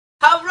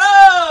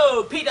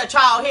Peter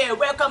Chow here.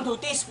 Welcome to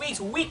this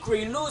week's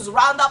weekly news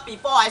roundup.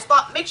 Before I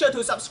start, make sure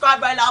to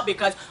subscribe right now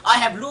because I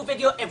have new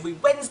video every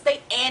Wednesday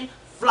and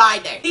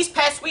Friday. This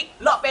past week,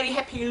 not very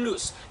happy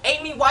news.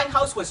 Amy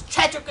Winehouse was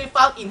tragically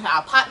found in her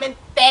apartment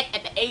dead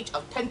at the age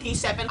of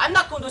 27. I'm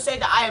not going to say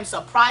that I am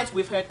surprised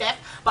with her death,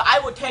 but I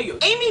will tell you,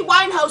 Amy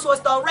Winehouse was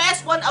the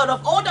last one out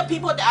of all the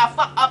people that are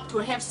fucked up to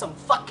have some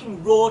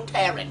fucking raw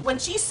talent. When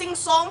she sings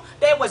song,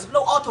 there was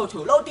no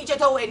auto-tune, no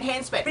digital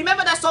enhancement.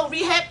 Remember that song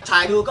Rehab?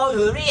 Try to go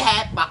to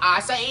rehab, but I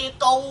say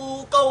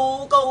go,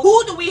 go, go.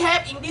 Who do we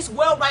have in this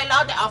world right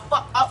now that are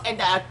fucked up and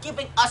that are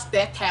giving us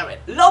their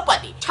talent?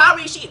 Nobody.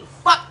 Charlie Sheen,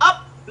 fucked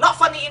up, not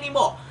funny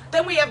anymore.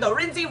 Then we have the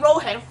Lindsay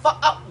Lohan,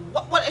 fucked up.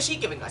 What is she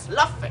giving us?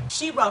 Nothing.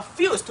 She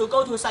refused to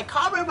go to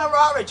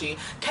psychoneurology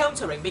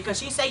counseling because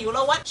she said, you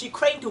know what? She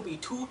claimed to be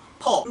too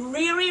poor.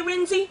 Really,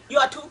 Lindsay? You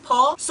are too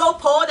poor? So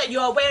poor that you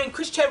are wearing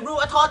Christian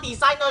Louboutin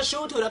designer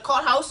shoe to the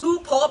courthouse?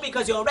 Too poor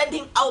because you're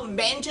renting out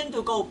mansion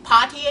to go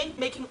partying,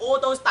 making all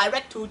those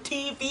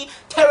direct-to-TV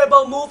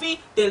terrible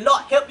movie did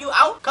not help you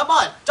out? Come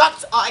on,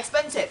 drugs are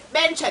expensive,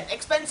 mansion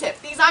expensive,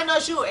 designer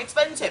shoe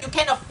expensive. You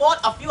can't afford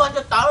a few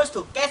 $100s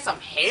to get some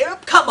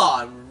help? Come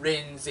on,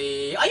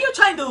 Lindsay. Are you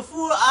trying to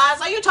fool us?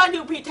 Are you trying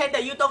to pretend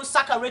that you don't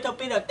suck a little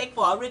bit of dick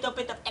for a little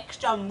bit of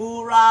extra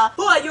moolah?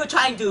 Who are you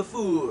trying to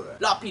fool?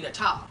 Lord Peter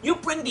Chow. You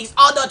bring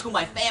dishonor to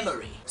my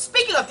family.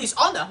 Speaking of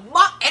dishonor,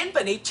 Mark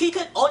Anthony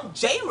cheated on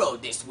J-Lo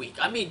this week.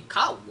 I mean,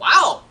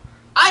 wow.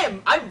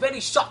 I'm very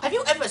shocked. Have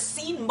you ever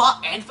seen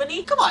Mark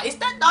Anthony? Come on, is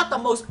that not the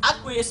most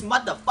ugliest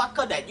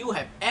motherfucker that you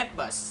have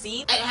ever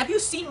seen? And have you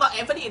seen Mark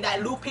Anthony in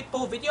that Lou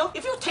Pitbull video?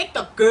 If you take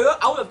the girl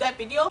out of that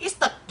video, it's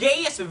the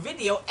gayest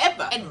video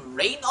ever. And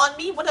Rain on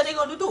Me, what are they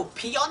gonna do?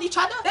 Pee on each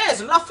other? There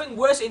is nothing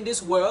worse in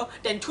this world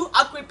than two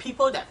ugly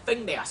people that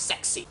think they are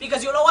sexy.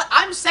 Because you know what?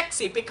 I'm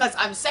sexy because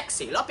I'm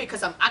sexy, not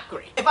because I'm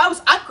ugly. If I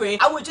was ugly,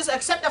 I would just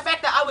accept the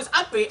fact that I was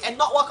ugly and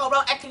not walk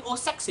around acting all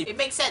sexy. It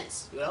makes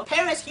sense, you know?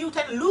 Paris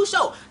Hilton Lou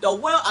Show.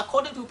 The world,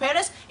 according to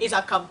Paris, is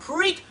a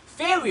complete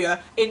failure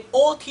in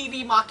all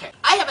TV market.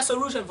 I have a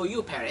solution for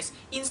you, Paris.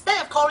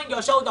 Instead of calling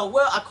your show The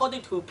World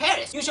According to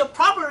Paris, you should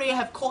probably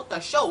have called the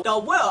show The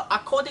World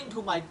According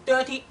to My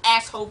Dirty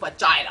Asshole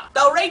Vagina.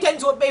 The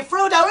ratings would be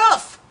through the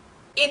roof!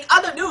 In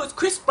other news,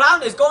 Chris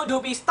Brown is going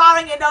to be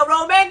starring in a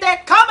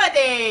romantic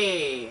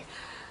comedy!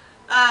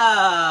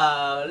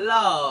 Oh,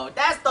 Lord,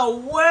 that's the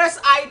worst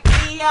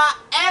idea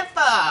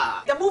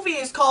ever! The movie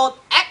is called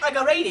Act Like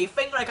a Lady,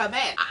 Think Like a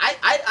Man.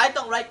 I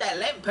don't like that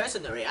name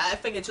personally. I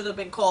think it should have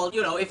been called,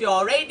 you know, if you're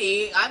a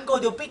lady, I'm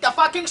going to beat the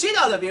fucking shit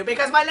out of you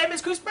because my name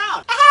is Chris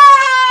Brown.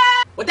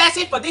 Well, that's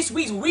it for this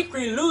week's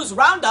weekly news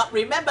roundup.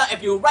 Remember,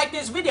 if you like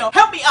this video,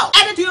 help me out.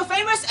 Add it to your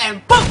favorites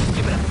and boom!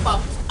 Give it a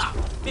thumbs up.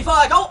 Before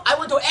I go, I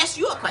want to ask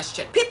you a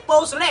question.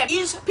 Pitbull's name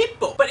is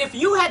Pitbull, but if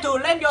you had to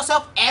name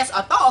yourself as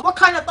a dog, what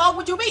kind of dog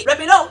would you be? Let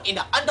me know in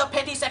the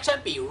underpanty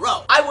section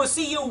below. I will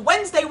see you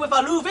Wednesday with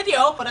a new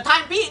video. For the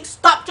time being,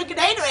 stop drinking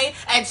the Haterade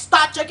and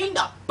start drinking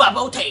the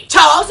bubble tea.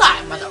 Ciao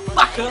outside,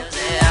 motherfucker!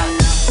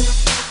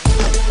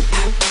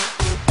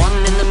 One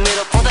in the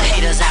middle for the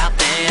haters out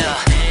there.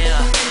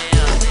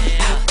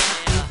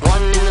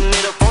 One in the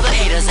middle for the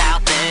haters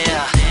out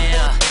there.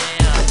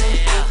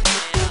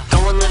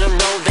 Go and let them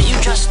know that you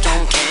just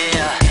don't care.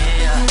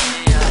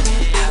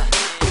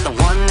 The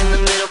one in the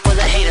middle for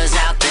the haters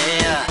out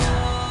there.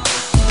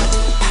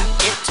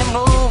 Get to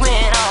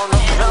moving on the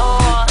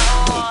floor.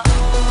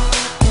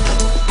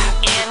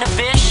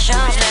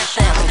 Inhibitions, let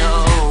them go.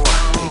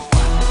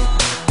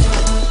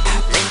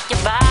 Let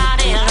your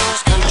body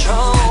lose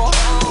control.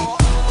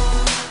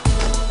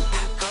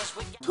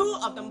 Two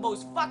of the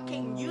most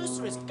fucking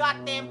useless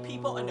goddamn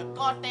people on the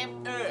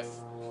goddamn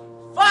earth.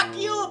 Fuck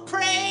you,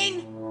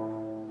 Brain!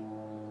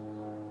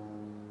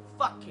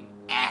 Fucking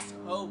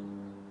asshole.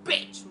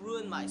 Bitch,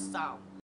 ruined my sound.